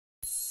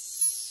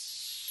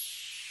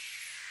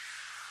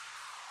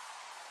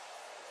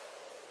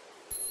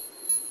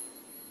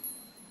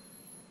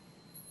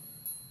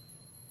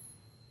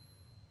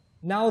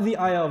Now the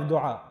ayah of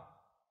dua.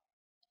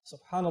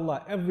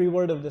 Subhanallah, every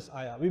word of this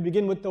ayah. We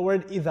begin with the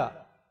word إِذَا.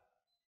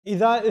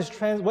 إِذَا is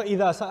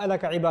وَإِذَا سَأَلَكَ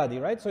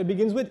عِبَادِي, right? So it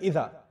begins with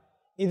إِذَا.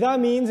 إِذَا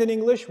means in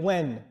English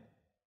when.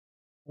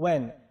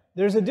 When.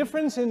 There's a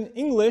difference in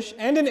English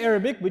and in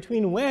Arabic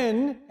between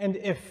when and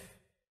if.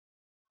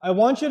 I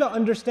want you to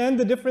understand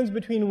the difference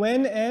between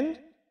when and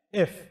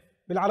if.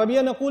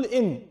 بالعربية نقول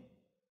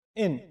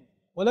إن.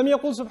 ولم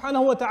يقل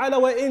سبحانه وتعالى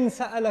وإن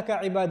سألك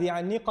عبادي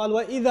عني قال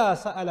وإذا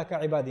سألك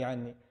عبادي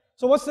عني.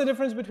 So what's the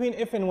difference between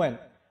if and when?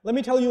 Let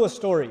me tell you a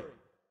story.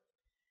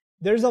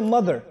 There's a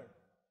mother.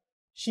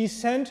 She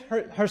sent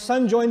her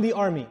son joined the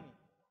army.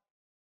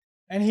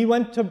 And he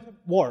went to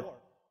war.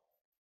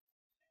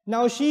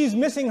 Now she's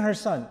missing her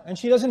son. And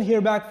she doesn't hear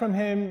back from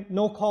him.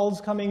 No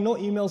calls coming, no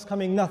emails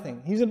coming,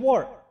 nothing. He's at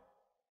war.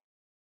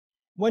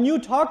 When you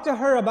talk to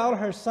her about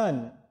her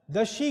son,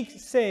 does she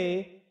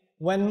say,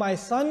 when my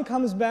son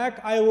comes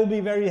back, I will be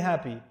very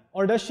happy?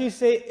 Or does she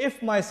say,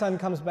 if my son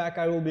comes back,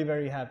 I will be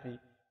very happy?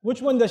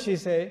 Which one does she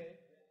say?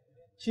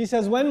 She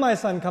says, when my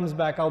son comes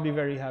back, I'll be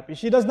very happy.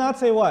 She does not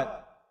say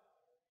what?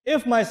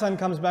 If my son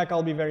comes back,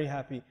 I'll be very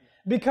happy.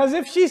 Because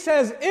if she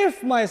says,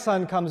 if my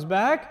son comes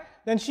back,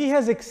 then she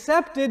has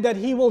accepted that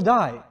he will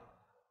die.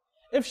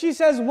 If she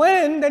says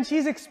when, then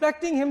she's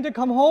expecting him to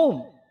come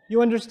home.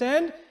 You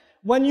understand?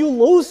 When you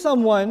lose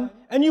someone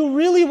and you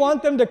really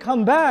want them to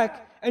come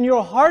back and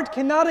your heart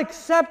cannot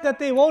accept that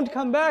they won't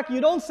come back, you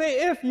don't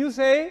say if, you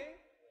say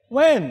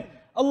when.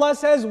 Allah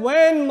says,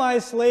 when my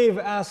slave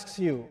asks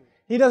you.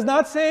 He does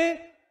not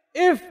say,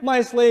 if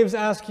my slaves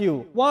ask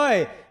you.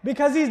 Why?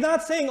 Because He's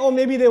not saying, oh,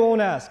 maybe they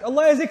won't ask.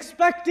 Allah is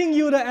expecting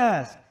you to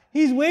ask.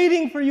 He's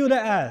waiting for you to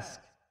ask.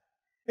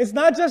 It's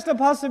not just a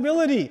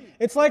possibility.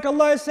 It's like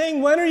Allah is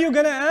saying, when are you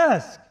going to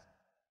ask?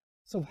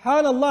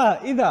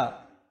 Subhanallah, إِذَا.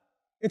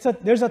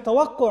 There's a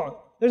tawaqqa',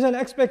 there's an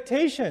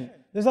expectation,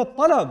 there's a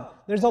talab,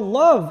 there's a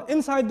love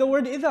inside the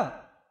word إِذَا.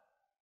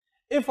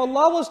 If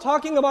Allah was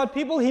talking about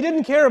people, He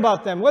didn't care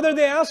about them. Whether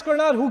they ask or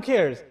not, who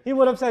cares? He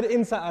would have said, إِن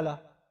سَأَلَ.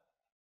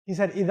 He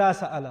said, إِذَا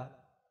سَأَلَ.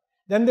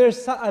 Then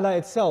there's سَأَلَ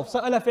itself.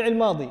 سَأَلَ فِعِلْ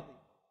ماضي.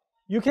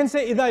 You can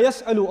say إِذَا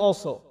يَسْأَلُ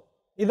also.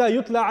 إِذَا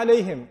يُتْلَى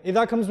عَلَيْهِمْ.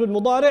 إِذَا comes with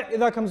مضارع,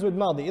 إِذَا comes with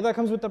ماضي. إِذَا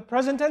comes with the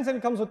present tense and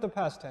it comes with the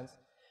past tense.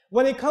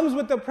 When it comes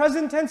with the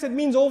present tense, it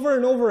means over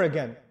and over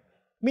again.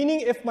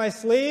 Meaning, if my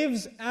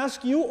slaves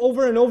ask you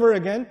over and over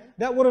again,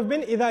 that would have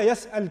been إِذَا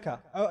يَسْأَلْكَ,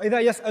 إِذَا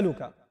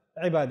يَسْأَلُكَ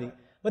عِبَادِي.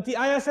 But the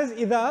ayah says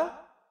إِذَا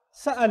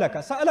سَأَلَكَ.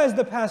 سَأَلَ is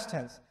the past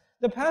tense.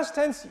 The past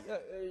tense,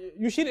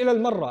 يُشِير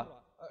إِلَى الْمَرَّة.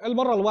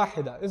 المرة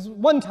الواحدة is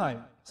one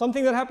time.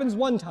 Something that happens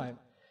one time.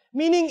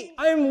 Meaning,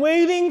 I'm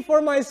waiting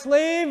for my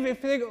slave,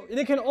 if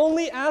they can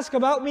only ask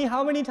about me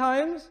how many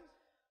times?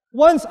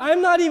 Once.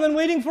 I'm not even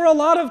waiting for a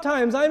lot of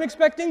times. I'm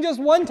expecting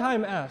just one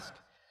time ask.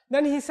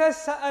 Then he says,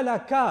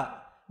 سَأَلَكَ.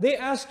 They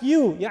ask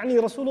you, يعني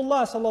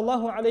Rasulullah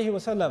sallallahu alayhi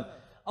wasallam.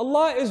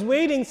 Allah is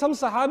waiting. Some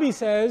Sahabi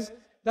says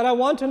that I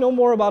want to know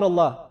more about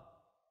Allah.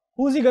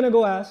 Who is he going to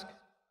go ask?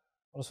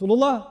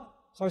 Rasulullah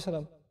sallallahu alayhi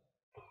wasallam.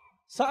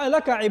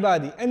 سَأَلَكَ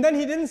عِبَادِي. And then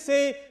he didn't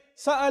say,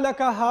 سَأَلَكَ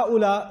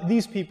هَؤُلَاء,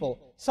 these people.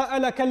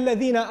 سَأَلَكَ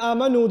الَّذِينَ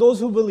آمَنُوا, those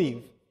who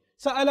believe.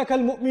 سَأَلَكَ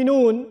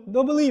الْمُؤْمِنُونَ,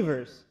 the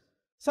believers.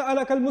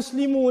 سَأَلَكَ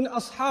الْمُسْلِمُونَ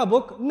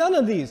أَصْحَابُكَ, none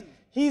of these.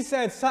 He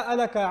said,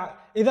 سَأَلَكَ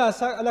إِذَا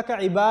سَأَلَكَ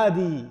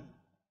عِبَادِي,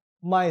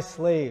 my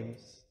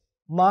slaves.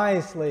 My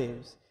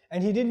slaves.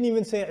 And he didn't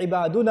even say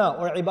عِبَادُنَا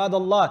or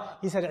عِبَادَ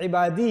He said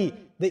عِبَادِي.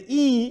 The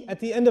E at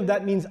the end of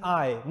that means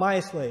I,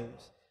 my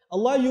slaves.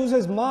 Allah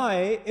uses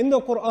my in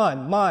the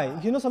Quran, my.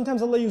 You know,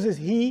 sometimes Allah uses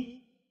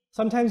He,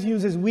 sometimes He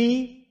uses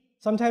we,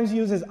 sometimes He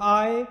uses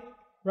I,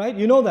 right?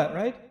 You know that,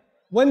 right?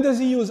 When does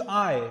He use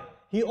I?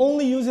 He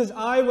only uses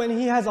I when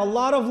He has a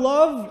lot of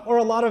love or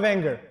a lot of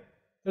anger.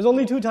 There's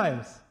only two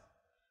times.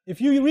 If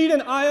you read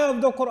an ayah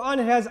of the Quran,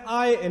 it has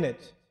I in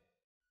it.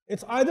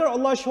 It's either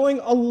Allah showing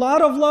a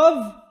lot of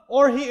love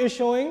or He is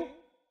showing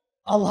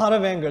a lot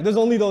of anger. There's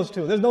only those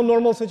two. There's no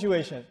normal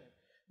situation.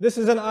 This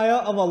is an ayah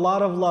of a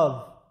lot of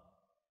love.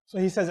 So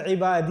He says,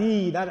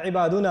 Ibadi, not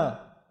ibaduna.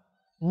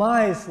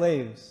 My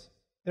slaves.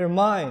 They're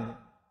mine.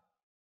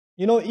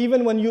 You know,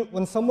 even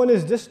when someone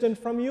is distant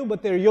from you,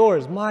 but they're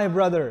yours. My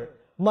brother,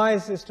 my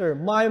sister,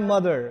 my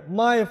mother,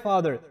 my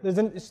father.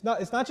 It's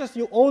not just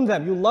you own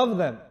them, you love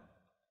them.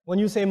 When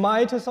you say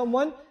my to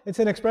someone, it's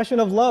an expression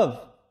of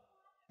love.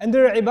 And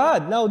they're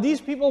ibad. Now these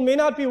people may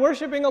not be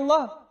worshipping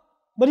Allah,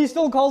 but He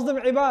still calls them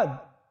ibad.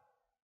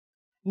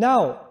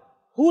 Now,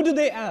 who do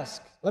they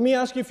ask? Let me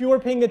ask you if you were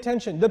paying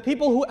attention. The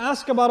people who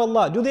ask about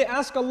Allah, do they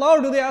ask Allah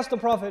or do they ask the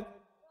Prophet?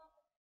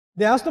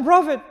 They ask the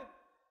Prophet.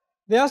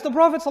 They ask the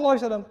Prophet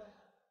ﷺ.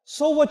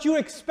 So what you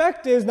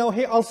expect is, now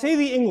here I'll say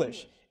the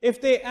English. If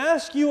they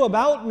ask you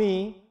about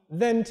me,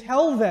 then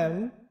tell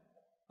them,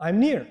 I'm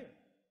near.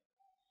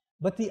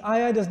 But the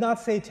ayah does not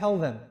say tell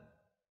them.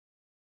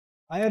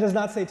 Ayah does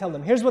not say tell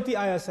them. Here's what the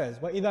ayah says.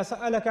 وَإِذَا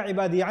سَأَلَكَ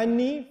عِبَادِي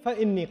عَنِّي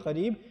فَإِنِّي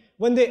قَرِيبٌ.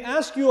 When they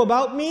ask you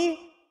about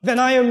me, then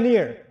I am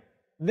near.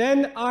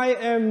 Then I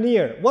am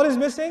near. What is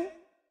missing?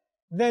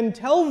 Then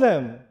tell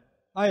them.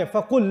 Ayah,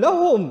 فَقُلْ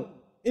لَهُمْ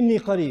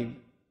إِنِّي قَرِيبٌ.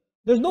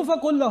 There's no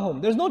فَقُلْ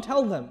لَهُمْ. There's no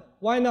tell them.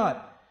 Why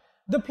not?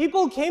 The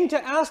people came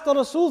to ask the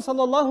Rasul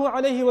sallallahu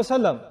alayhi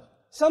wasallam.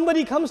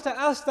 Somebody comes to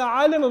ask the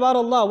alim about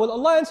Allah. Will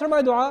Allah answer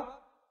my dua?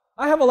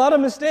 I have a lot of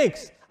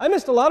mistakes. I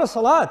missed a lot of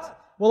salat.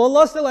 Will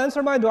Allah still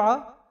answer my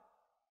dua?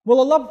 Will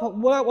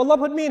Allah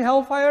put me in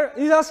hellfire?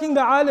 He's asking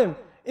the alim.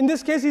 In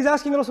this case, he's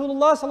asking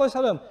Rasulullah sallallahu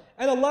alayhi wasallam.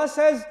 And Allah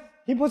says,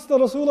 He puts the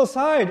Rasul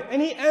aside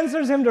and He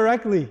answers him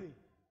directly.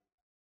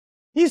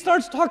 He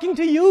starts talking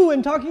to you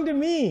and talking to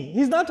me.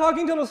 He's not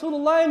talking to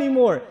Rasulullah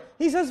anymore.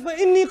 He says,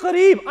 فَإِنِّي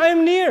قَرِيب. I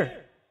am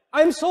near.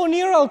 I'm so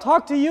near, I'll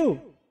talk to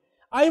you.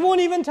 I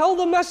won't even tell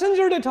the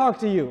messenger to talk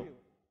to you.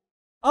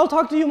 I'll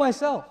talk to you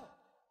myself.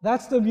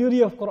 That's the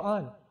beauty of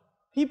Quran.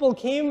 People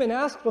came and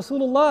asked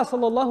Rasulullah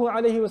sallallahu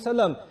alaihi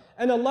wasallam,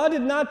 and Allah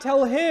did not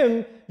tell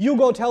him, you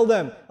go tell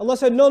them. Allah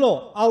said,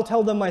 no, I'll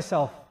tell them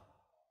myself.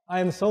 I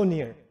am so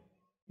near.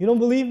 You don't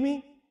believe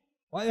me?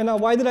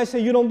 Why did I say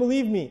you don't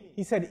believe me?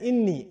 He said,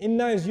 inni.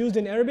 Inna is used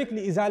in Arabic,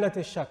 لِإِزَالَةِ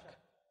الشَّكِّ.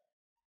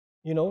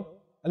 You know,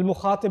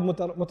 al-mukhatib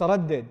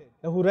mutaraddid,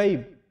 lahu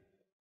rayb.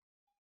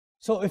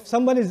 So if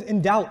someone is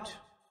in doubt,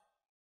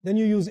 then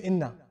you use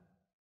inna.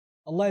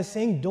 Allah is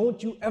saying,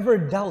 don't you ever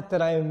doubt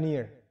that I am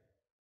near.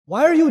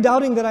 Why are you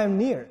doubting that I am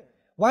near?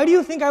 Why do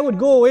you think I would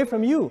go away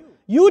from you?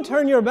 You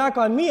turn your back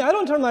on me, I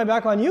don't turn my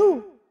back on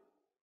you.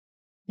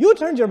 You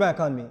turned your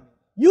back on me.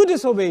 You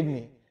disobeyed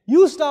me.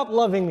 You stopped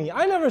loving me.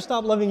 I never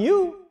stopped loving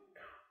you.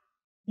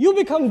 You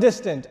become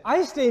distant.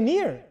 I stay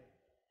near.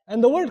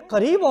 And the word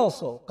qareeb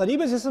also.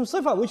 Qareeb is ism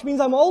sifa, which means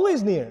I'm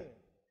always near.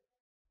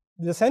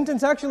 The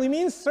sentence actually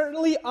means,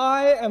 certainly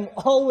I am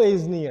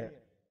always near.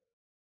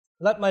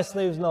 Let my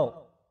slaves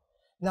know.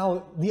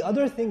 Now, the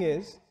other thing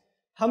is,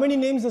 how many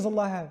names does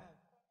Allah have?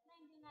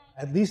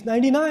 99. At least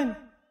 99.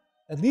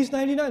 At least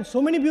 99.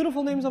 So many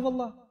beautiful names of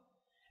Allah.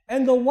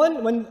 And the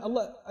one, when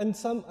Allah,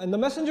 and the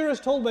messenger is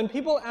told, when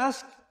people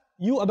ask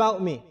you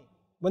about me,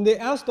 when they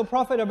ask the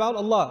Prophet about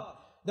Allah,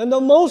 then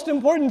the most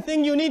important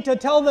thing you need to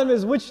tell them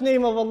is which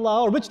name of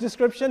Allah, or which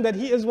description, that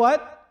He is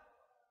what?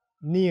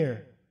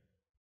 Near.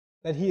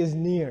 That He is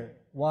near.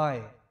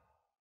 Why?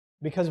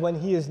 Because when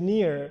He is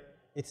near,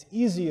 it's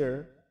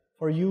easier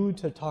for you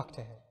to talk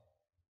to Him.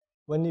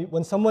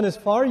 When someone is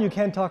far, you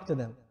can't talk to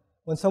them.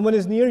 When someone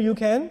is near, you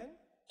can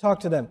talk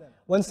to them.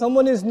 When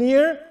someone is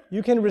near,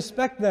 you can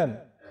respect them.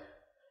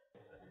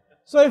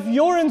 So if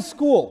you're in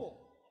school,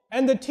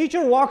 and the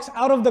teacher walks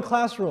out of the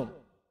classroom,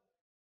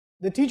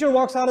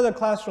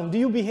 do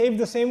you behave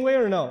the same way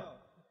or no?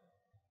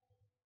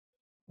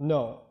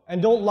 No.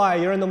 And don't lie,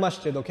 you're in the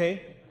masjid,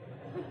 okay?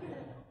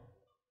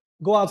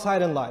 Go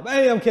outside and lie.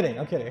 Hey, I'm kidding.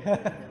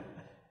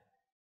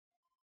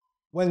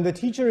 When the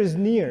teacher is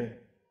near,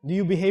 do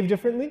you behave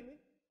differently?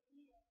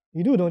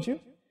 You do, don't you?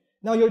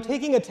 Now you're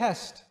taking a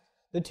test.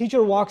 The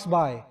teacher walks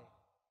by.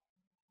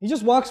 He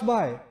just walks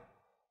by.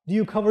 Do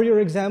you cover your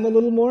exam a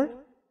little more?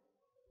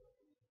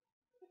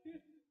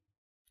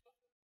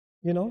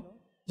 You know?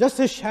 Just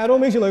his shadow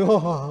makes you like,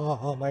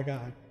 oh my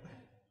God.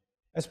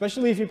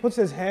 Especially if he puts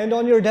his hand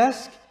on your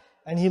desk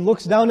and he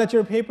looks down at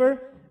your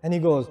paper and he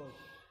goes,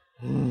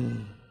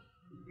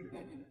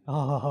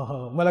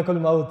 Malakul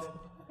Maut.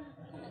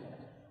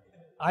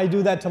 I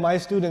do that to my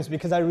students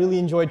because I really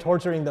enjoy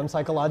torturing them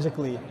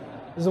psychologically.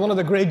 This is one of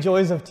the great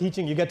joys of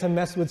teaching. You get to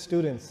mess with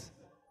students.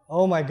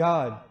 Oh my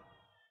God.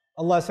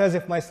 Allah says,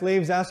 if my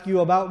slaves ask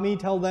you about me,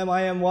 tell them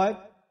I am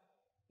what?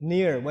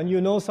 Near. When you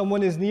know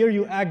someone is near,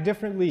 you act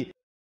differently.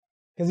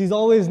 Because He's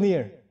always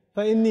near.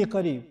 فَإِنِّي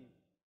قَرِيب.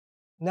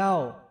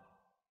 Now,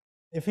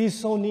 if He's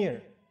so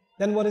near,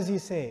 then what does He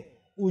say?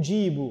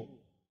 Ujibu.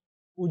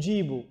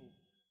 Ujibu.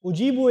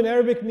 Ujibu in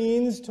Arabic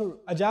means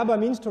ajaba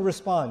means to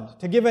respond,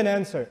 to give an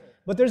answer.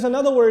 But there's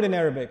another word in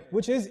Arabic,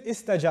 which is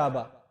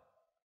istajaba.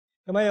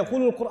 كما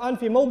يقول القرآن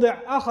في موضع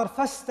آخر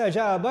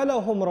فاستجاب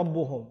لهم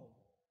ربهم.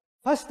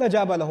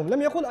 فاستجاب لهم.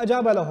 لم يقل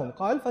أجاب لهم.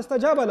 قال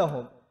فاستجاب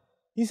لهم.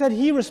 He said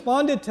He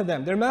responded to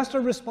them. Their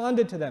master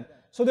responded to them.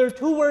 So there are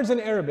two words in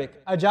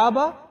Arabic,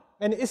 ajaba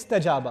and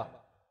istajaba.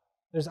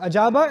 There's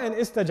ajaba and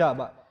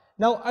istajaba.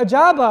 Now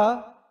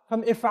ajaba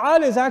from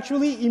if'al is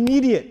actually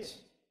immediate.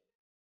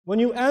 When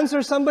you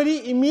answer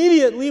somebody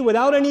immediately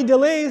without any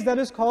delays, that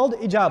is called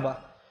ijaba.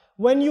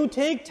 When you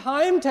take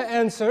time to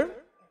answer,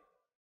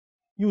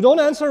 you don't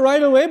answer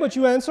right away, but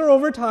you answer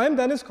over time,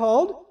 that is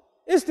called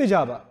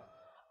istijaba.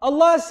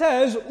 Allah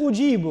says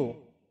ujibu.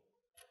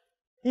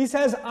 He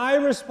says, I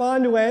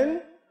respond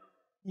when?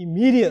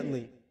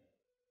 Immediately.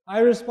 I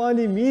respond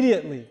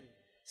immediately.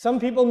 Some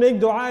people make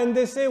dua and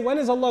they say, when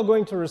is Allah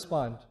going to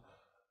respond?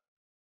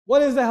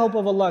 When is the help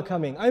of Allah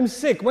coming? I'm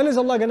sick. When is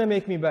Allah going to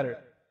make me better?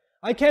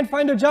 I can't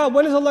find a job.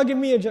 When is Allah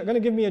going to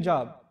give me a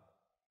job?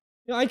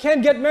 You know, I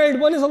can't get married.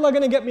 When is Allah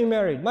going to get me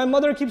married? My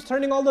mother keeps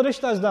turning all the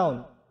rishtas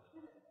down.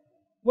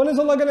 When is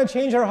Allah going to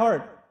change her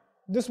heart?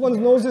 This one's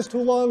nose is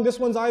too long. This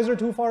one's eyes are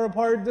too far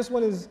apart. This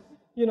one is,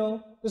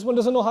 this one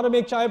doesn't know how to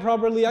make chai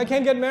properly. I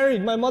can't get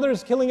married. My mother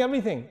is killing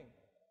everything.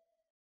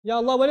 Ya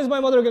Allah, when is my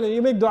mother going to?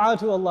 You make dua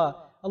to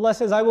Allah. Allah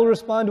says, I will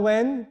respond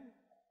when?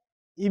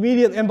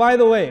 Immediately. And by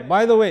the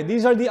way,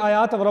 these are the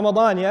ayat of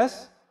Ramadan,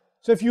 yes?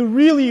 So if you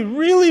really,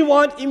 really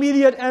want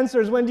immediate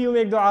answers, when do you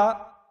make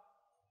dua?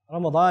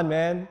 Ramadan,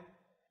 man.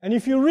 And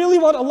if you really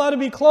want Allah to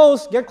be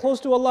close, get close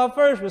to Allah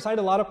first. Recite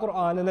a lot of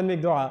Quran and then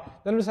make dua.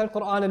 Then recite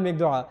Quran and make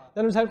dua.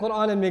 Then recite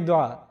Quran and make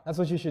dua. That's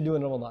what you should do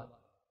in Ramadan.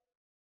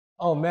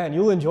 Oh man,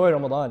 you'll enjoy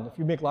Ramadan. If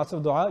you make lots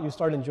of dua, you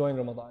start enjoying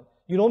Ramadan.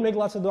 You don't make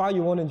lots of dua,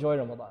 you won't enjoy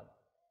Ramadan.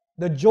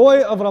 The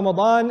joy of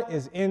Ramadan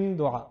is in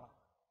dua.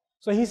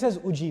 So he says,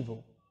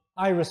 ujibu,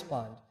 I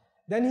respond.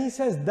 Then he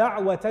says,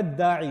 da'wat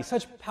ad-da'i,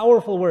 such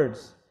powerful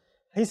words.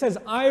 He says,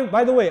 I,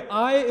 by the way,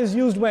 I is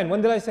used when?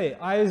 When did I say?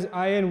 I is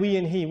I and we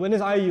and he. When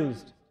is I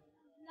used?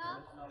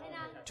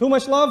 Too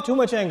much love, too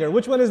much anger.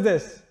 Which one is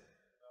this?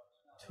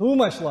 Too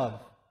much love.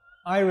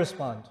 I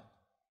respond.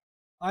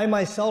 I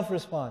myself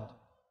respond.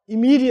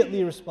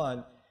 Immediately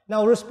respond.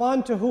 Now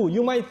respond to who?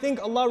 You might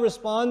think Allah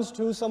responds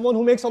to someone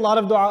who makes a lot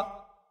of dua.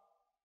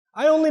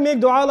 I only make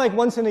dua like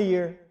once in a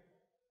year.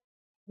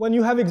 When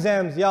you have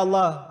exams, Ya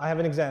Allah, I have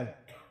an exam.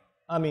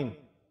 Ameen.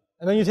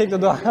 And then you take the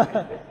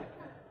dua.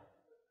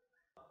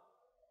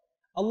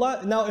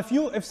 Allah, now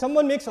if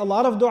someone makes a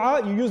lot of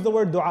dua, you use the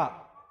word dua.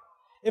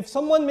 If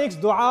someone makes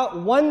dua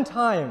one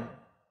time,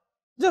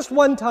 just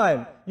one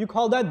time, you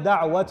call that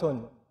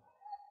da'watun.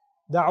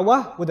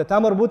 Da'wah with the ta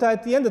marbuta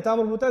at the end. The ta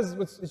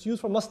marbuta is used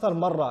for mastar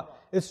marra.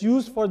 It's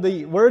used for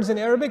the words in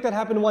Arabic that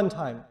happen one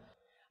time.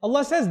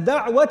 Allah says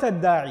da'wat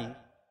ad-da'i.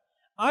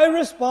 I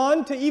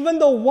respond to even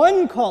the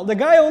one call. The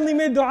guy only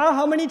made dua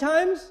how many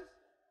times?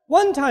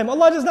 One time.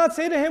 Allah does not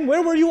say to him,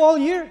 where were you all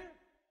year?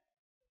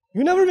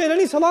 You never made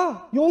any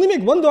salah. You only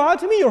make one dua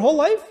to me your whole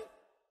life?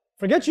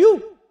 Forget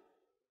you.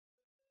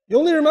 You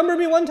only remember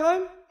me one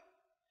time?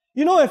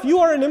 You know, if you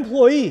are an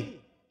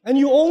employee and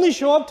you only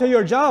show up to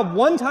your job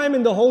one time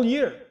in the whole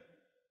year,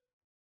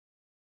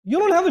 you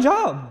don't have a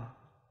job.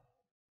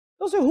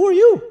 They'll say, who are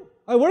you?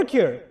 I work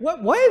here.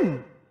 What?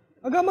 When?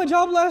 I got my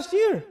job last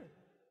year.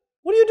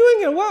 What are you doing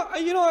here?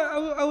 What? You know,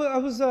 I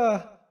was,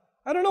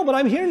 I don't know, but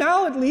I'm here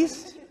now at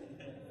least.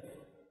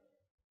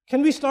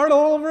 Can we start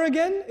all over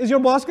again? Is your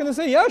boss going to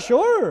say, yeah,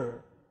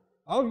 sure.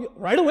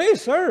 Right away,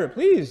 sir,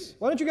 please.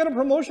 Why don't you get a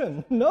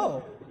promotion?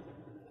 No.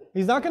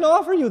 He's not going to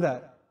offer you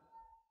that.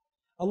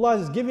 Allah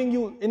is giving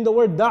you, in the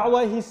word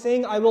da'wah, He's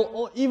saying, I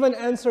will even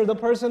answer the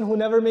person who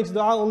never makes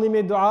dua, only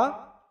made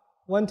dua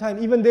one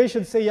time. Even they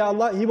should say, Ya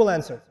Allah, He will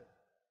answer.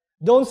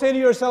 Don't say to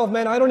yourself,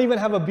 man, I don't even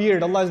have a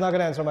beard. Allah is not going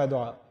to answer my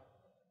dua.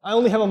 I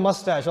only have a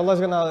mustache. Allah is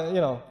going to,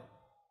 you know.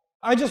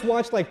 I just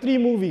watched like 3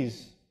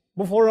 movies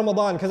before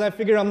Ramadan because I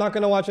figured I'm not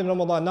going to watch in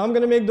Ramadan. Now I'm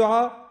going to make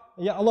dua.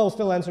 Yeah, Allah will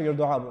still answer your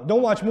dua, bro.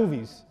 Don't watch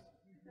movies.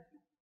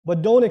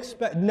 But don't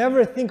expect,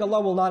 never think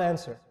Allah will not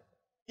answer.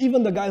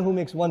 Even the guy who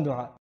makes one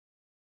dua.